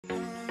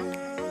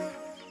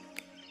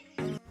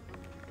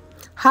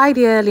Hi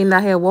there,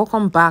 Linda here.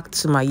 Welcome back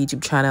to my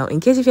YouTube channel. In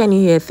case if you're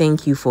new here,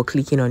 thank you for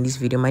clicking on this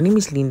video. My name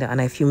is Linda and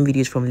I film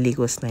videos from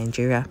Lagos,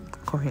 Nigeria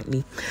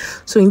currently.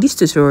 So in this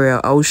tutorial,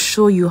 I'll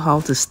show you how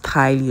to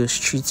style your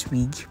straight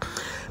wig.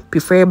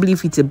 Preferably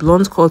if it's a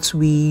blonde cut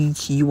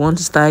wig, you want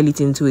to style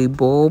it into a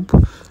bob,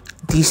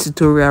 this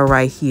tutorial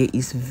right here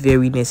is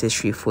very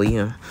necessary for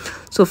you.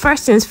 So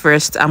first things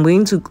first, I'm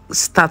going to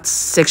start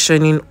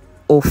sectioning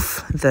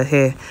off the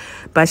hair.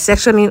 By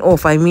sectioning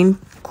off, I mean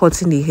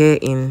cutting the hair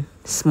in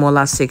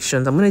smaller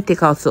sections. I'm going to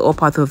take out the upper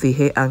part of the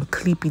hair and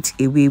clip it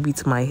away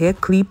with my hair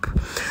clip.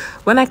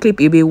 When I clip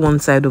away one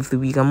side of the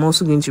wig, I'm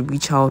also going to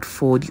reach out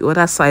for the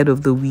other side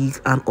of the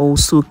wig and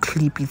also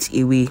clip it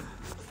away.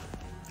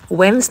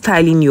 When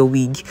styling your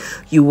wig,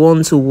 you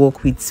want to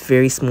work with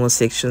very small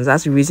sections.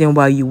 That's the reason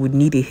why you would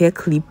need a hair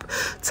clip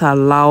to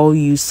allow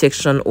you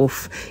section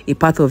off a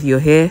part of your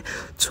hair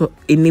to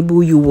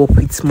enable you work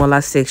with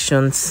smaller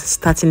sections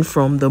starting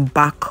from the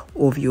back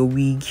of your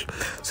wig.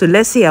 So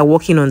let's say you're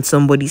working on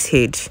somebody's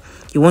head.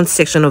 You want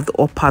section of the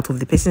up part of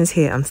the person's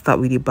hair and start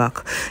with the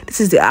back. This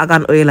is the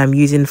argan oil I'm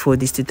using for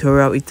this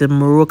tutorial. It's the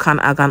Moroccan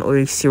argan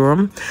oil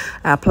serum.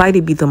 I applied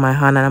a bit on my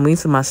hand and I'm going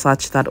to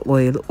massage that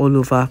oil all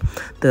over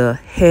the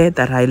hair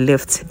that I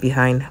left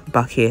behind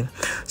back here.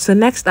 So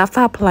next,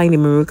 after applying the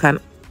Moroccan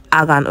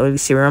argan oil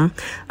serum,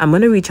 I'm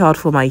going to reach out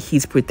for my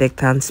heat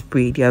protectant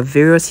spray. There are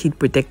various heat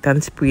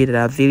protectant sprays that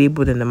are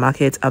available in the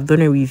market. I've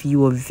done a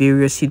review of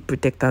various heat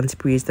protectant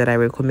sprays that I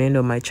recommend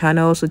on my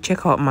channel, so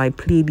check out my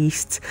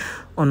playlist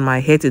on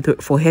my hair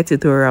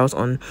tutorials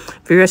on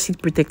various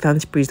heat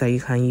protectant sprays that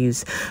you can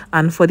use.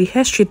 And for the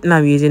hair straightener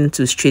I'm using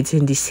to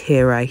straighten this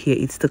hair right here,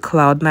 it's the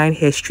Cloud9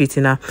 hair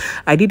straightener.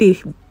 I did a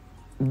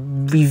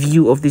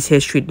review of this hair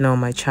straightener on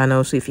my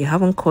channel, so if you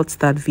haven't caught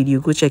that video,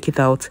 go check it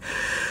out.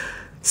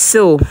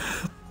 So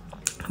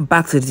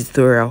back to the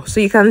tutorial. So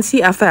you can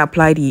see after I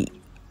apply the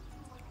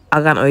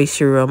argan oil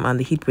serum and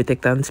the heat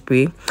protectant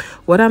spray,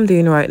 what I'm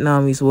doing right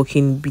now is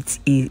working with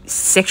a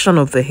section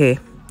of the hair.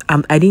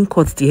 I didn't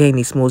cut the hair in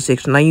a small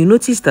section. Now you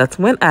notice that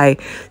when I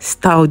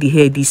style the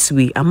hair this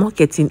way, I'm not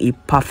getting a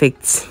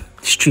perfect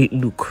straight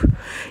look.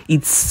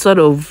 It's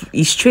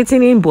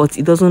straightening, but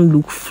it doesn't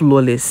look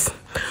flawless.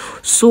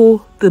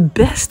 So the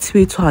best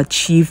way to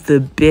achieve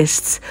the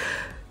best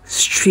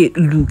straight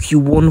look you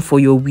want for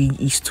your wig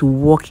is to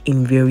work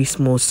in very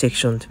small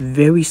sections.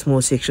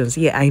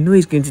 Yeah, I know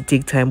it's going to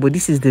take time, but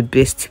this is the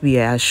best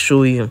way I'll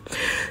show you.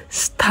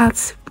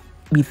 Start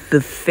with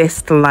the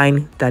first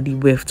line that the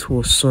weft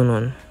was sewn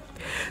on.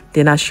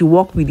 Then as you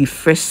work with the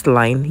first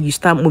line, you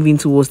start moving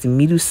towards the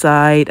middle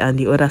side and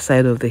the other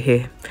side of the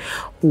hair.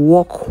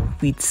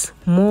 Work with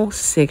more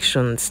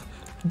sections.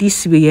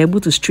 This way you're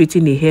able to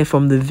straighten the hair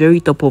from the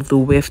very top of the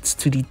weft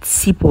to the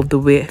tip of the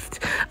weft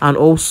and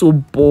also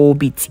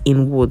bob it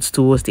inwards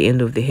towards the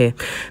end of the hair.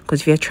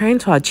 Because if you're trying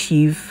to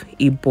achieve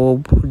a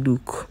bob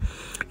look,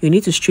 you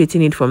need to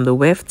straighten it from the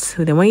weft.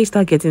 So then when you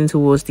start getting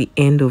towards the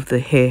end of the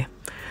hair,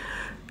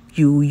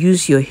 you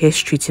use your hair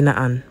straightener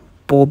and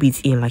bob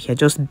it in, like you're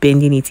just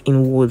bending it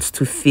inwards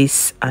to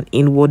face an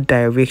inward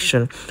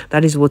direction.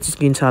 That is what is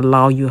going to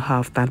allow you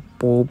have that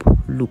bob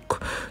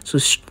look. So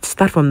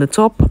start from the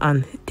top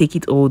and take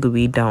it all the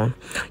way down.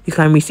 You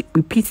can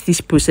repeat this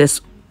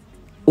process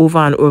over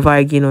and over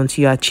again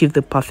until you achieve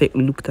the perfect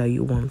look that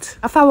you want.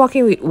 After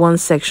working with one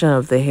section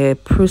of the hair,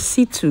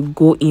 proceed to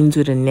go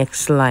into the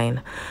next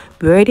line.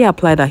 We already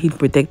applied our heat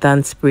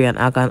protectant spray and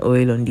argan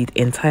oil on the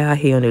entire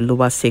hair on the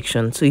lower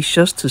section, so it's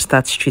just to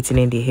start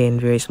straightening the hair in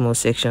very small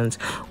sections.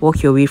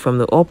 Work your way from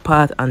the up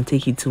part and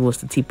take it towards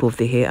the tip of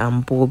the hair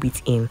and bob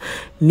it in.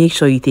 Make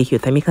sure you take your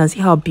time. You can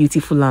see how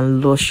beautiful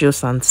and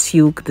luscious and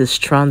silk the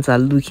strands are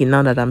looking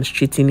now that I'm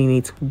straightening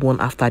it one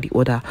after the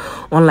other.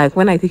 Unlike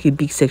when I take a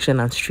big section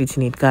and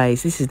straighten it,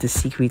 guys, this is the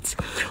secret.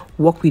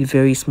 Work with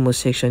very small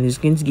sections. It's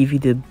going to give you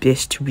the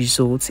best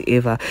results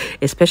ever,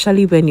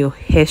 especially when your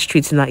hair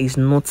straightener is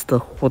not the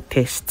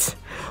hottest.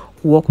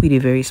 Work with a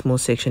very small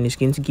section. It's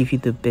going to give you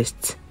the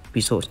best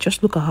results.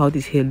 Just look at how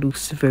this hair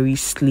looks, very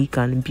sleek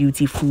and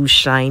beautiful,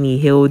 shiny,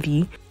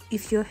 healthy.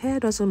 If your hair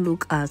doesn't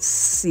look as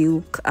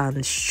silk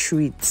and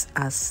straight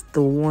as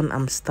the one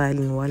I'm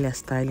styling while you're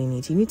styling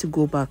it, you need to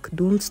go back.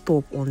 Don't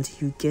stop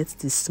until you get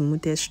the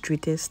smoothest,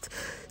 straightest,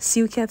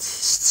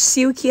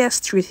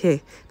 silkiest straight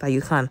hair that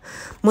you can.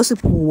 Most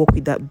people work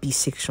with that B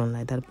section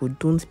like that, but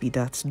don't be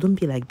that. Don't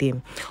be like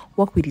them.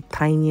 Work with the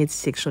tiniest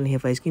section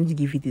ever. It's going to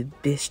give you the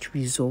best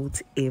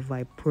result ever,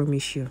 I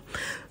promise you.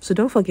 So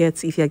don't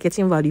forget, if you're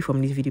getting value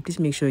from this video, please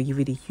make sure you give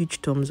it a huge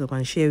thumbs up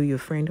and share with your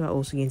friend who are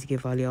also going to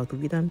get value out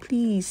of it. And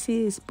please,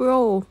 sis,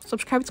 bro,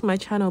 subscribe to my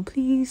channel,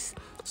 please.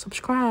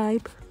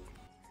 Subscribe.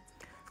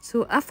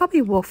 So after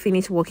we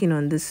finish working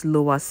on this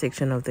lower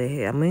section of the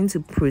hair, I'm going to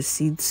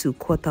proceed to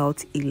cut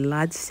out a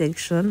large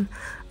section,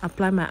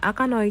 apply my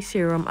argan oil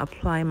serum,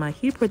 apply my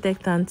heat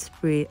protectant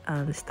spray,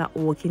 and start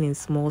working in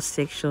small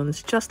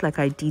sections, just like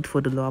I did for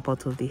the lower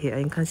part of the hair.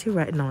 And you can see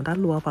right now that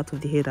lower part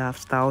of the hair that I've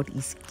styled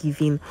is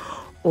giving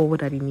all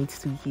that it needs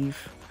to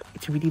give.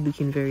 It's really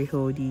looking very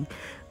healthy,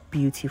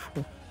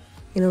 beautiful.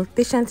 You know,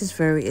 patience is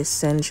very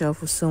essential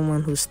for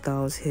someone who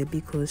styles hair,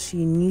 because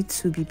you need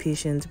to be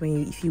patient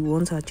if you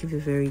want to achieve a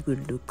very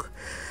good look.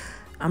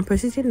 I'm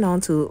proceeding now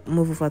to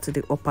move over to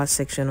the upper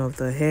section of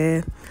the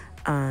hair,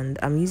 and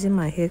I'm using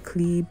my hair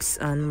clips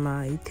and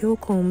my tail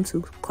comb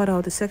to cut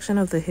out the section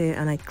of the hair,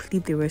 and I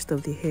clip the rest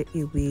of the hair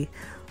away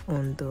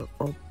on the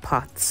up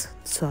part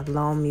to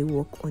allow me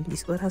work on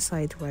this other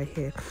side right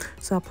here.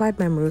 So I applied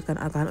my Moroccan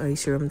Argan Oil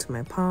serum to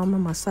my palm,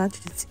 and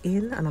massaged it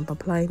in, and I'm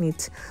applying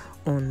it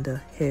on the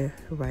hair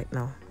right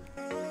now.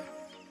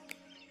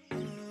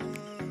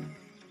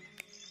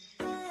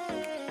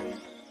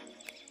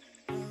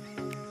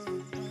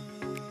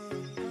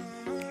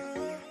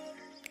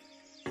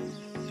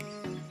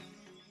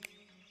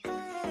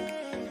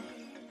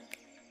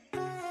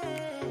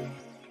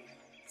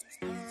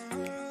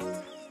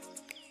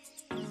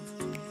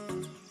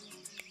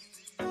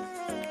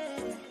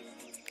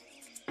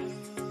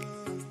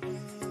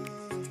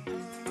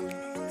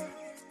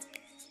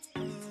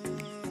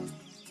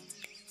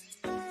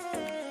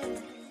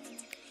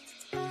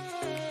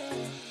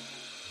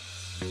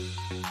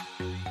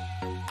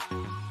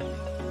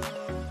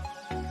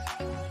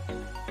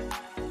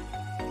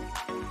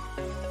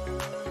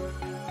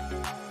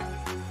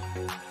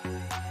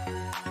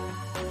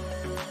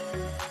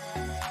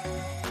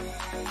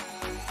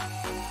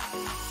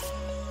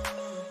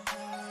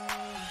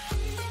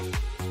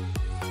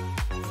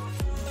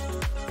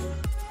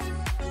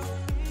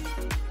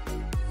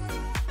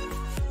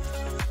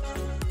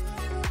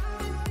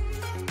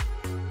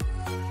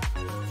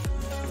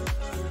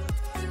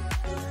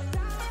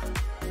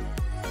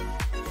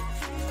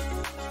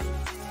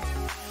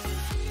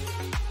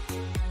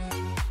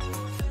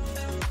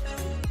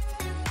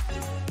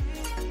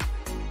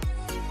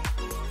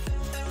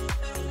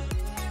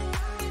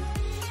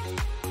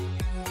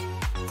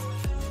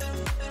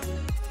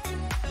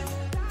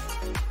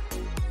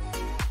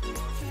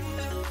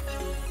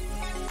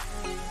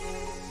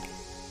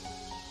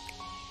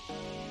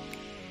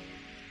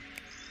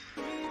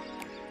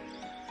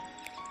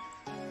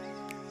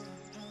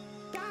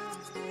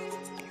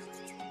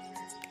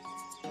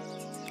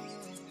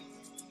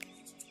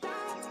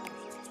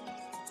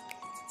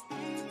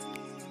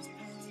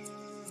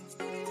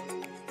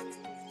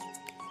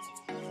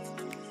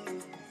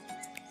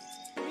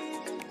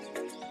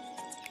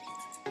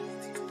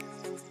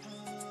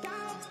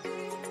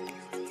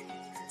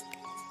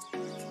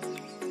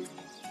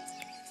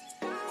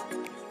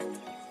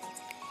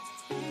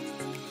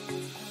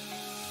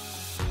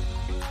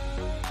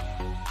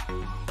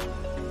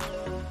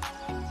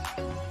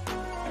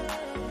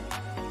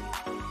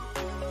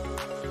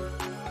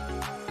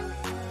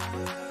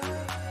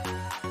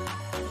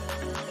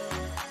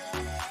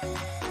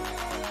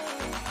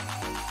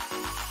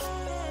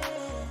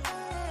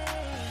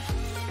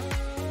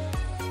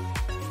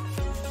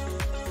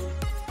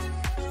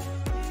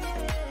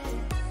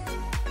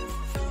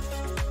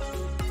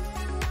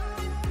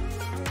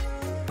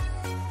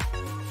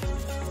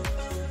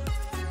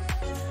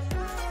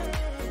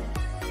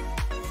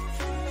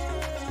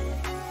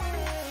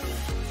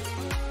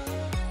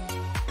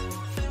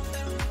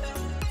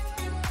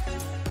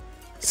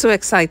 So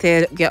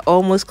excited. We are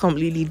almost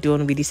completely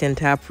done with this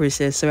entire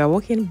process. So we're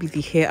working with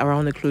the hair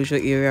around the closure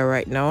area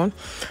right now.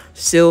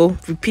 So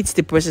repeat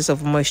the process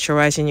of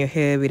moisturizing your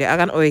hair with the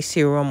Argan Oil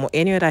serum or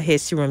any other hair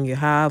serum you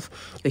have,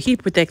 your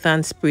heat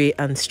protectant spray,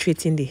 and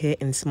straighten the hair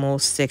in small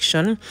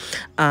section,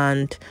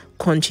 and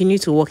continue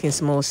to work in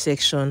small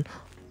section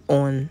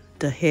on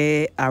the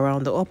hair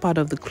around the upper part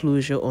of the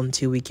closure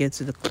until we get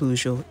to the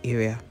closure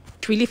area.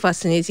 It's really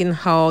fascinating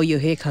how your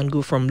hair can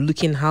go from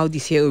looking how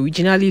this hair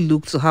originally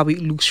looked to how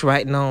it looks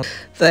right now.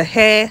 The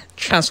hair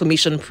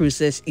transformation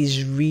process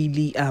is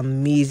really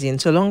amazing.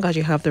 So long as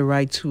you have the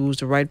right tools,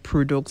 the right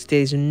products,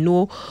 there's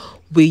no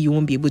way you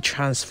won't be able to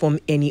transform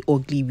any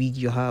ugly wig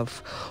you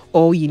have.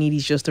 All you need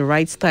is just the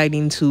right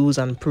styling tools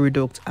and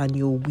products, and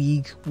your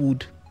wig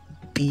would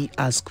be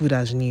as good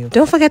as new.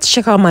 Don't forget to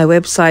check out my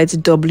website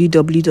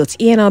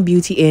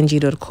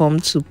www.enlbeautyng.com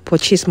to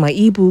purchase my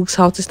ebooks,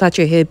 how to start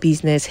your hair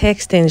business, hair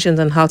extensions,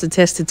 and how to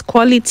test its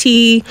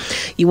quality.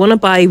 You want to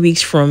buy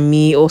wigs from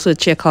me, also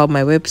check out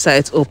my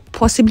website, or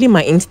possibly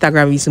my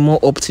Instagram is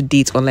more up to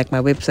date unlike my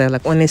website.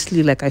 Like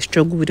honestly, like I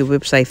struggle with the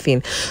website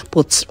thing,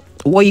 but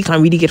what you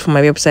can really get from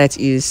my website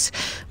is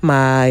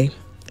my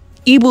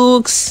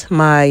ebooks,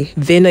 my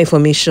vendor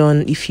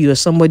information. If you are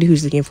somebody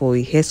who's looking for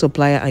a hair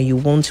supplier and you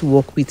want to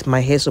work with my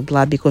hair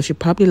supplier because you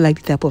probably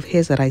like the type of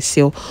hairs that I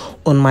sell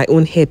on my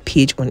own hair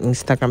page on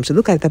Instagram, so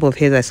look at the type of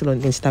hair that I sell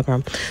on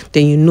Instagram,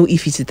 then you know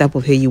if it's the type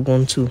of hair you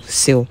want to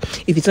sell.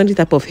 If it's not the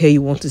type of hair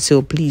you want to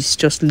sell, please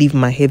just leave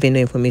my hair vendor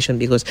information,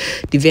 because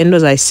the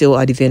vendors I sell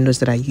are the vendors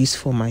that I use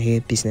for my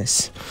hair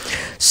business.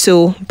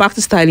 So back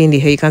to styling the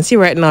hair. You can see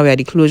right now we're at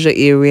the closure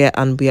area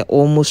and we are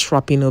almost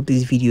wrapping up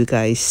this video,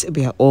 guys.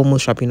 We are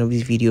almost wrapping up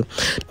this video.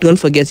 Don't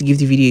forget to give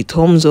the video a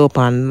thumbs up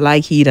and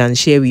like it and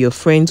share with your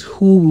friends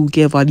who will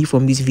get value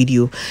from this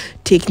video.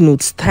 Take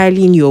note,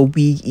 styling your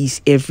wig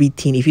is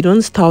everything. If you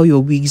don't style your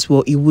wigs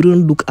well, it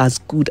wouldn't look as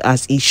good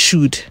as it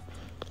should.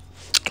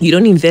 You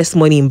don't invest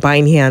money in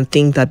buying hair and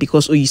think that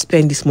because you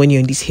spend this money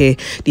on this hair,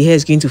 the hair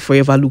is going to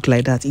forever look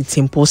like that. It's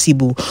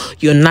impossible.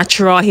 Your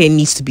natural hair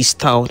needs to be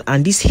styled,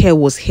 and this hair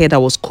that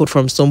was cut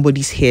from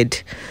somebody's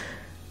head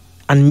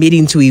and made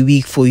into a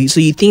wig for you. So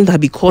you think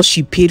that because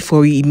you paid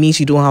for it, it means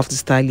you don't have to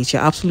style it.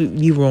 You're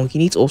absolutely wrong. You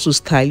need to also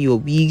style your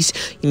wigs.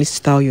 You need to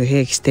style your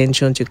hair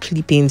extensions, your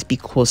clip-ins,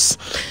 because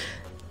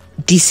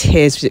these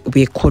hairs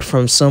were cut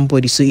from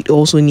somebody, so it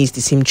also needs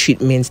the same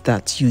treatment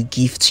that you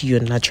give to your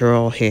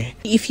natural hair.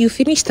 If you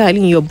finish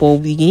styling your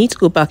bob wig, you need to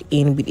go back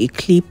in with a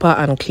clipper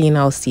and clean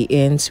out the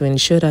ends to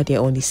ensure that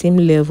they're on the same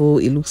level.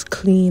 It looks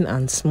clean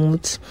and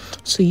smooth.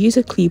 So use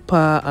a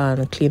clipper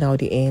and clean out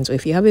the ends, or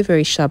if you have a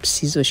very sharp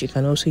scissors, you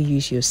can also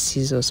use your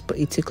scissors, but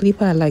it's a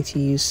clipper I like to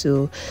use,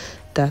 so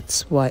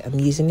that's why I'm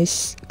using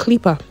this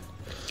clipper.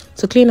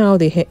 So clean out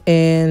the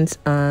ends,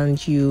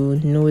 and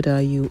you know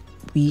that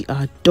we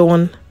are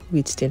done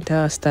with the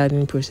entire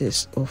styling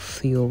process of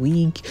your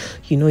wig.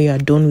 You know you are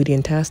done with the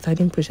entire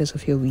styling process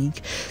of your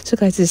wig. So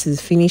guys, this is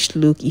the finished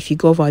look. If you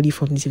got value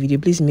from this video,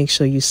 please make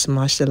sure you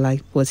smash the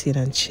like button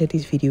and share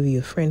this video with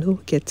your friend who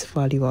gets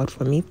value out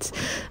from it.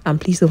 And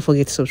please don't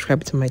forget to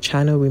subscribe to my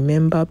channel.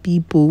 Remember, be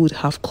bold,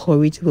 have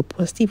courage, live a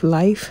positive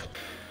life.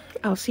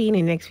 I'll see you in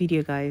the next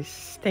video,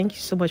 guys. Thank you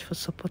so much for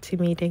supporting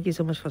me. Thank you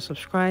so much for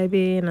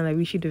subscribing, and I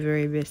wish you the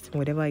very best in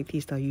whatever it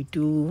is that you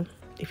do.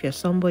 If you're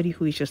somebody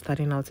who is just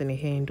starting out in the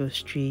hair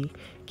industry,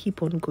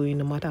 keep on going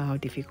no matter how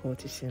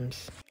difficult it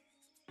seems.